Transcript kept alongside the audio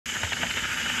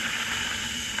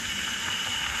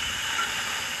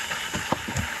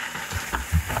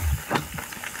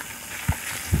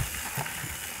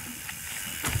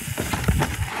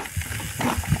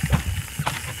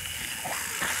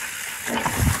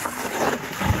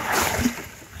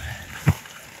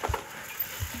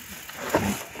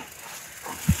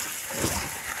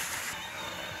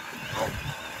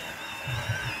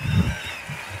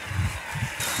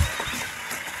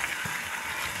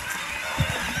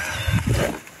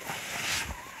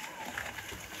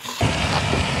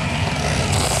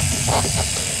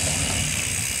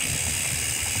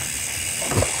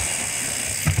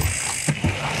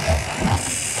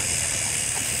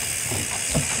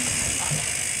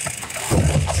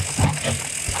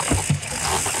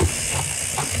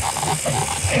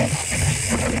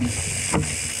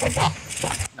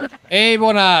Ei,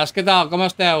 bones, què tal? Com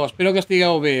esteu? Espero que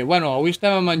estigueu bé. Bueno, avui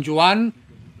estem amb en Joan,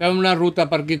 fem una ruta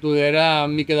per aquí Tordera,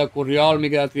 amb mica de corriol,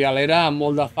 mica de trialera, amb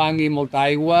molt de fang i molta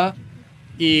aigua,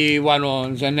 i bueno,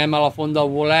 ens anem a la Font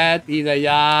del Bolet i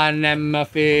d'allà anem a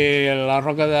fer la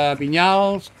Roca de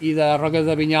Vinyals i de Roques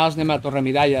de Vinyals anem a Torre de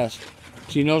Miralles.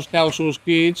 Si no esteu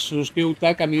subscrits,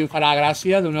 subscriu-te, que a mi em farà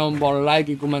gràcia, doneu un bon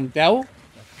like i comenteu,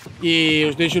 i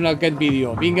us deixo en aquest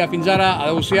vídeo. Vinga, fins ara,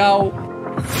 adeu-siau!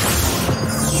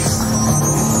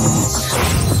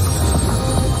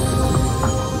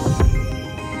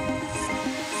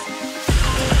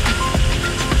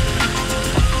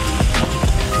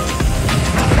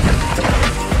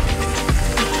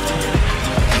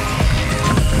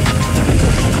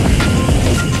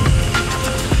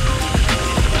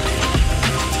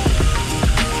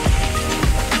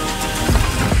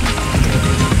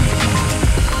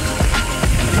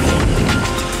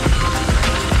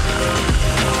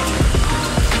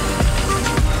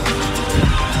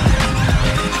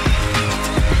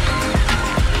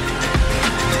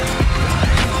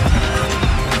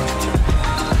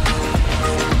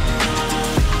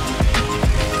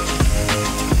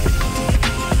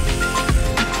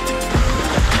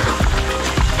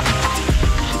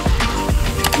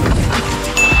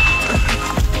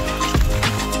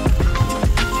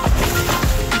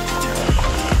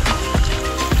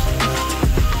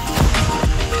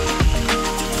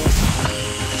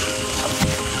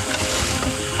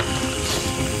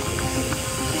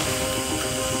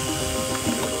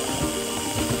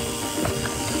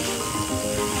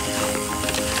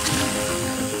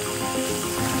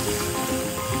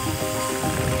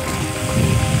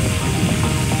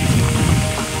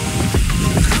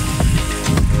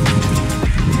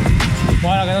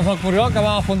 Aquest és el corriol que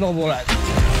va a la Font del Bolet.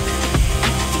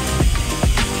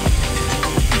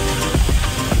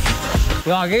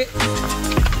 Cuidado aquí.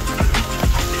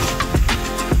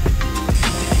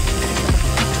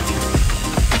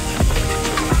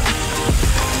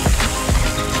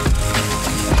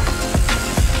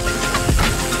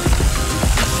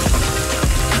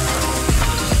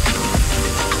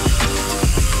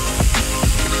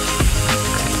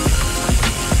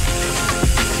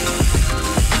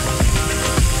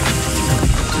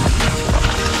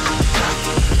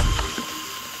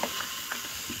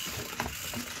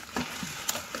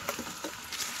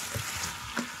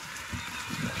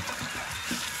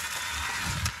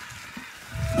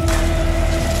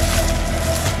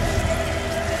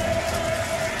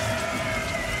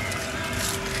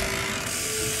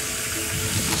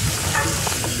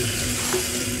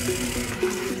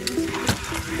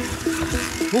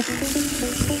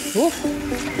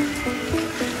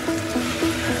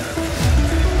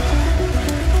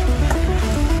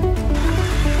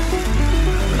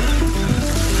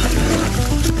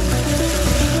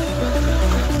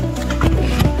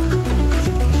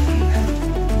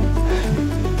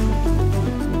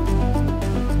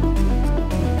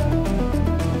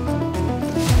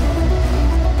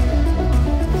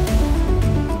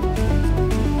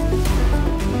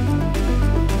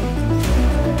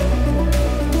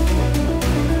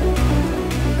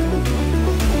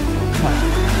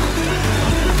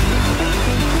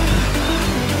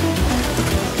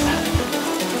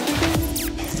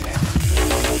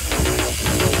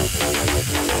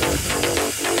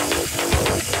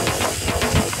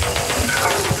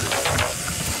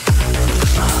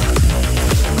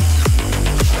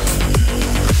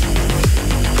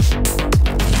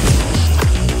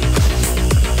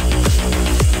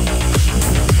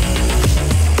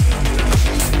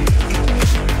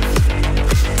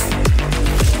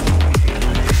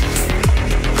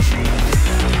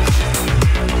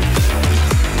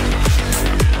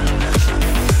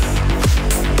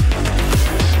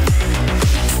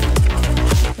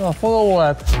 La Font del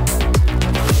Bolet.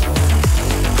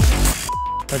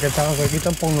 Aquests àgats aquí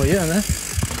tampoc no hi eren,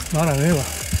 Mare meva.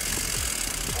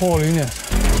 Jolines.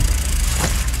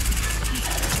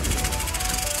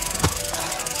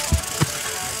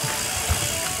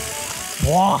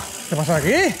 Buah, ¿qué pasa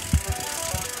aquí?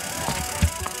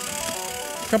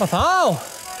 ¿Qué ha pasado?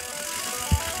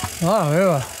 Mare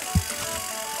meva.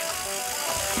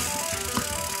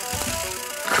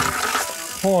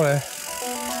 Joder.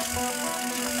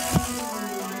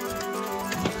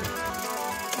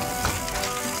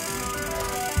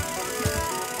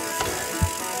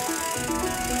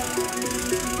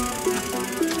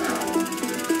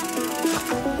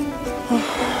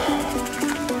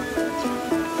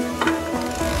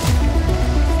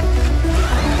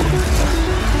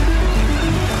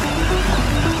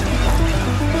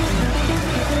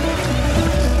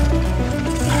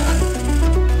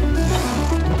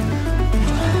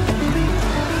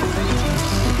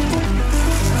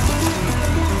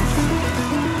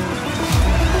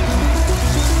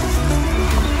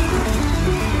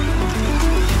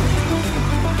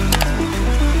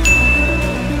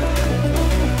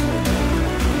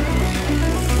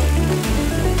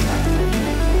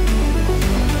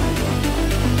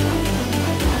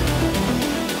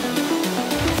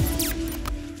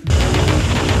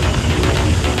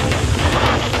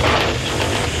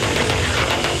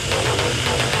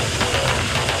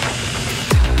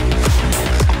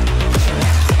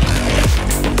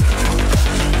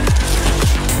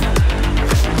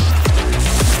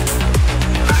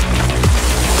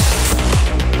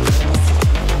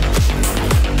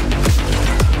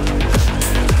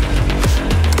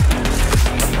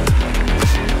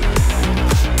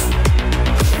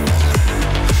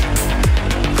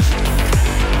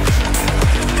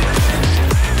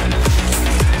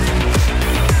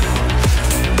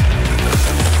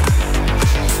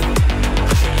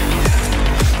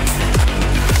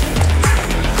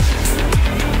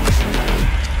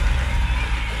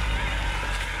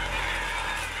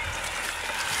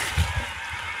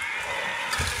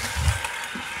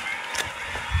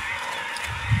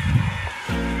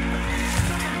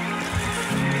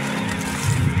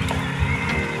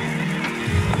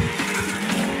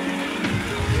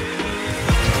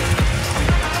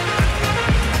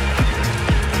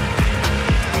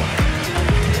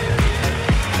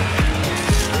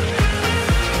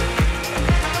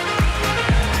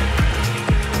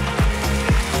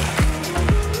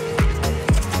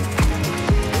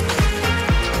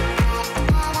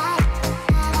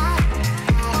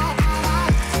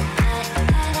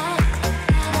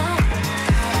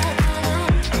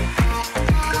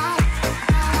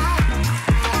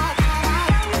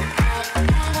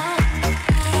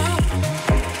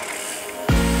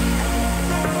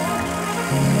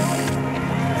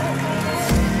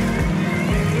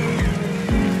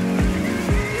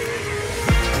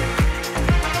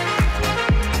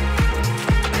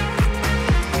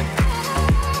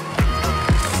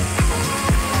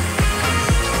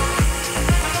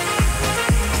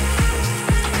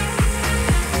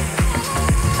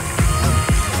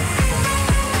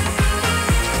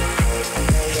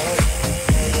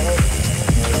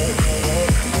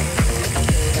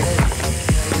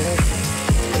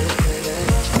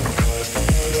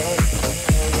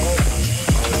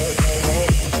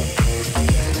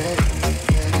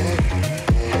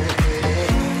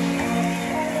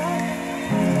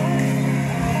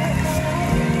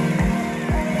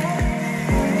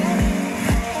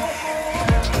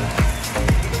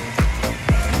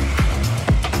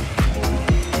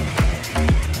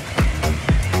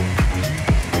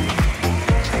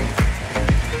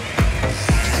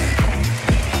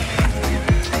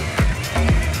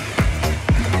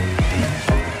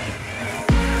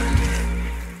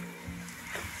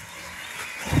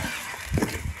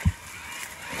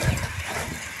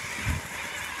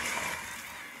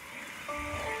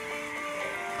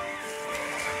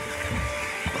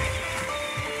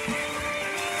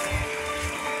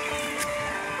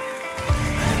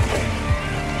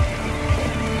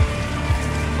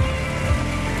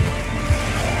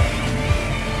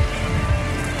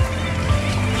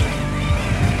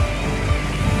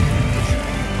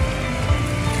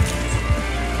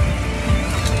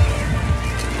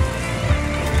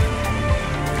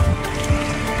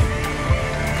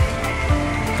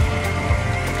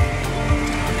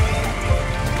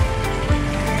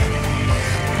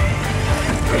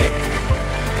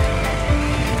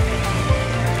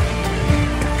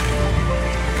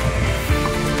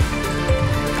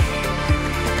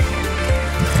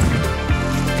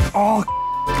 Oh,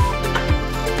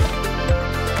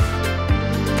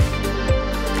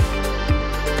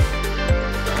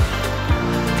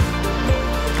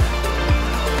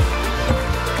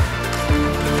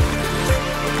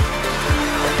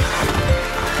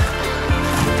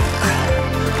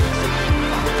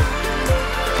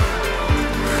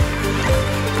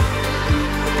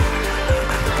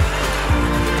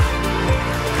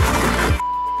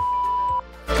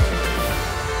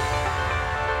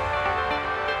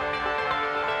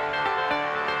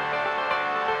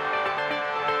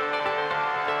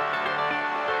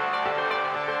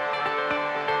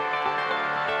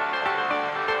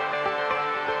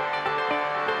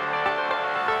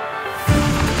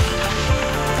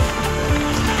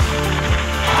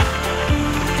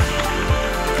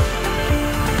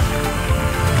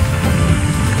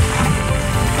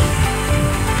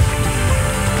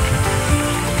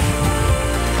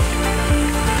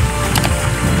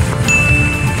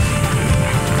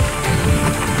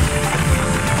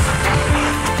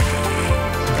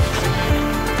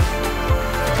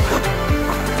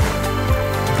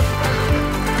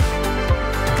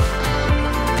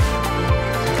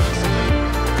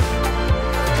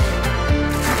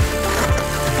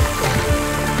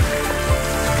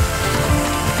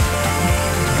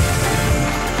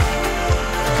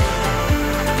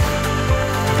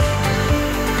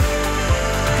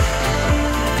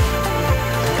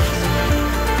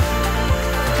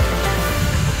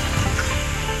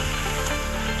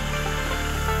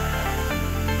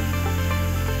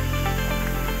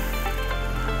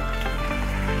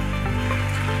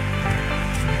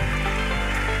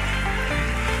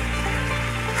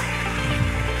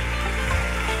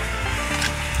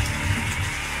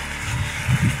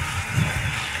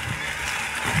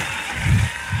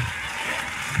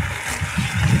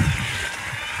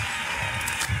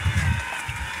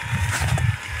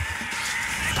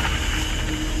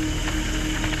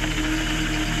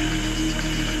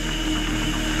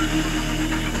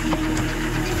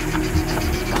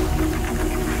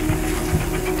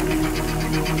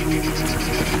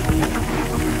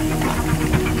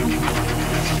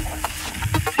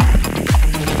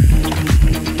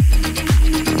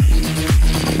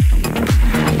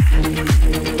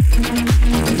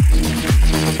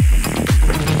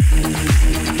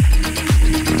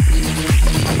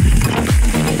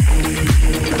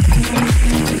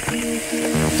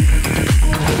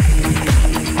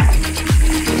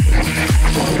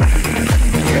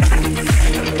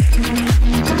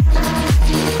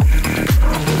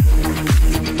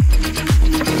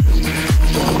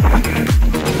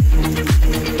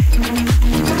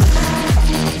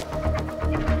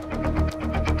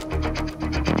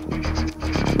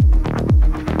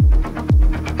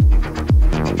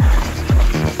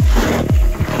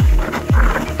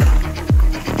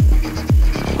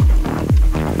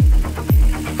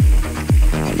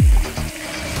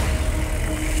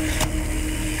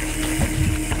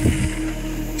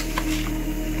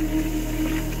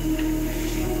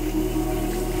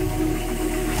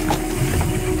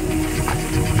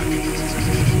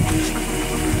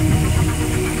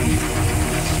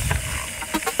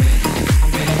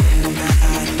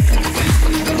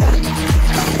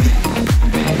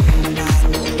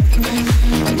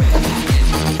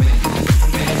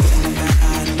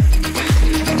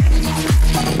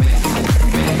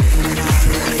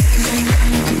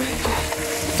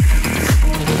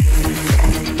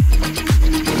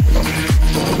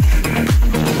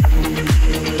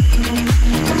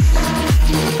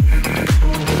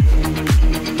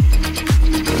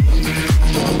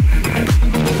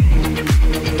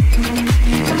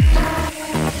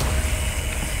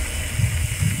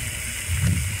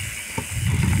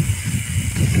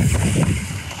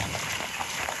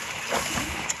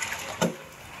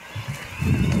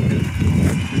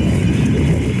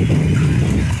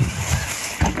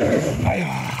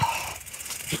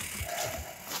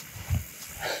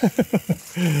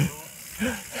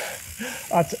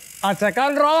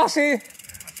 Aixecant rodes,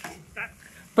 sí.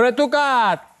 Però he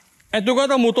tocat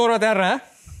el motor a terra, eh?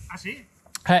 Ah, sí?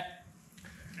 Eh.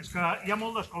 És que hi ha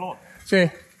molt d'escaló. Sí.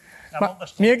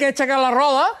 Mira que he aixecat la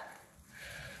roda.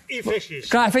 I fer així.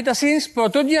 Clar, he fet així, però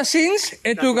tot i així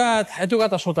he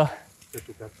tocat a sota.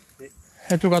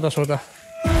 He tocat a sota.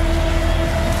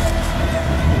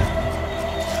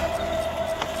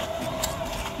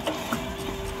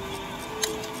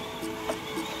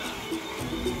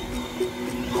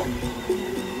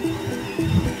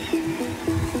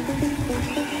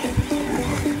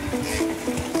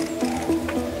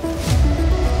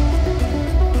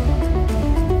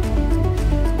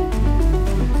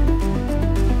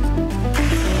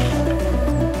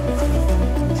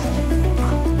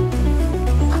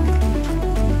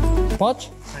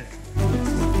 Pots? Sí.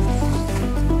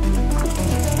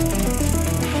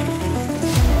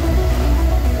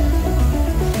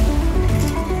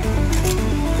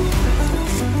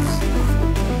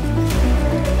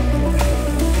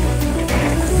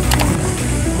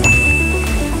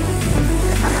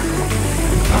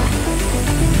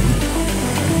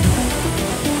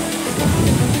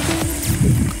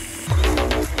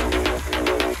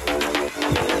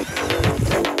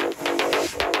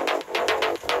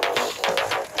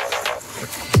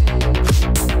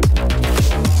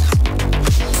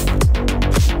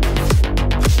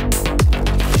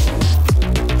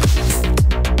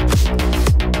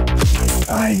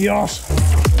 Ai, Dios!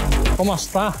 Com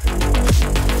està?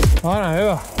 Mare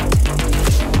meva!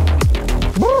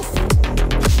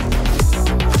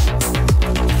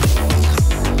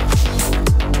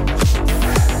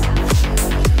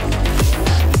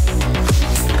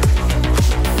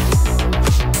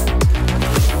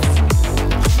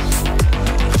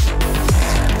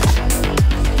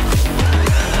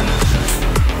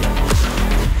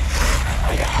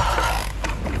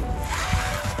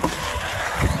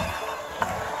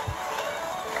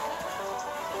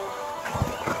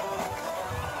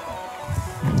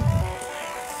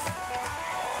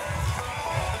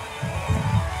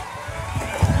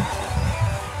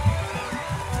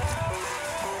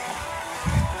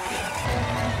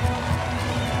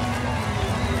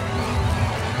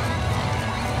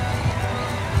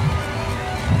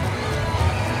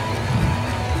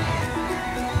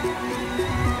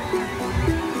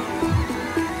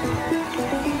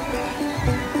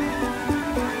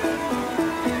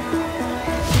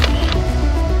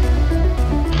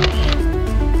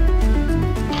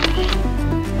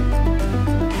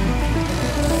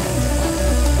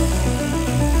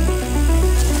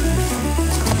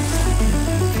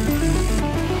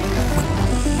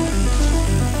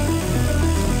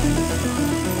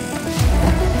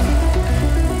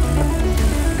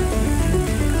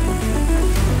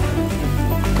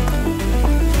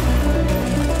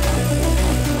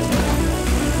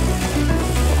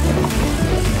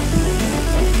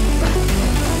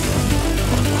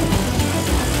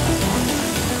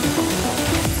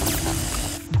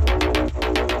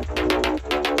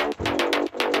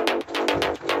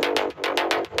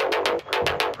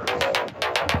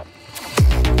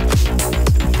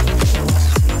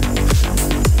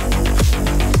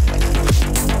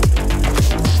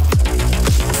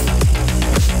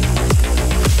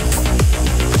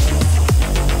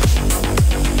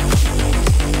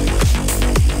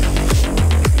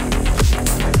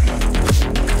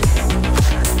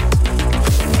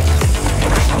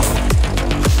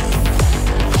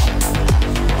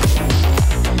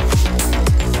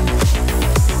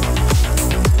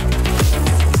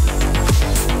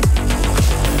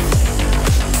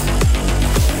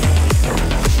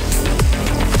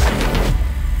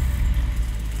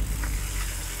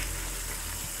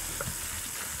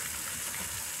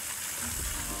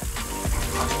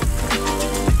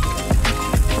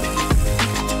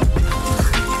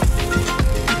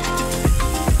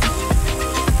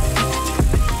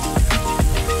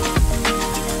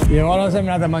 I llavors hem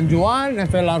anat amb en Joan, hem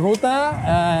fet la ruta,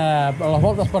 les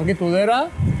voltes per aquí Tordera,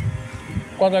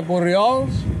 4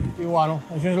 corriols, i bueno,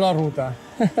 això és la ruta.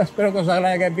 Espero que us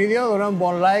agradi aquest vídeo, doneu un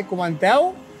bon like,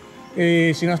 comenteu,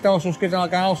 i si no esteu subscrits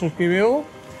al canal, subscriviu,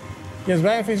 i ens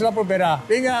veiem fins la propera.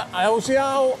 Vinga,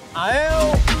 adeu-siau,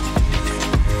 adeu!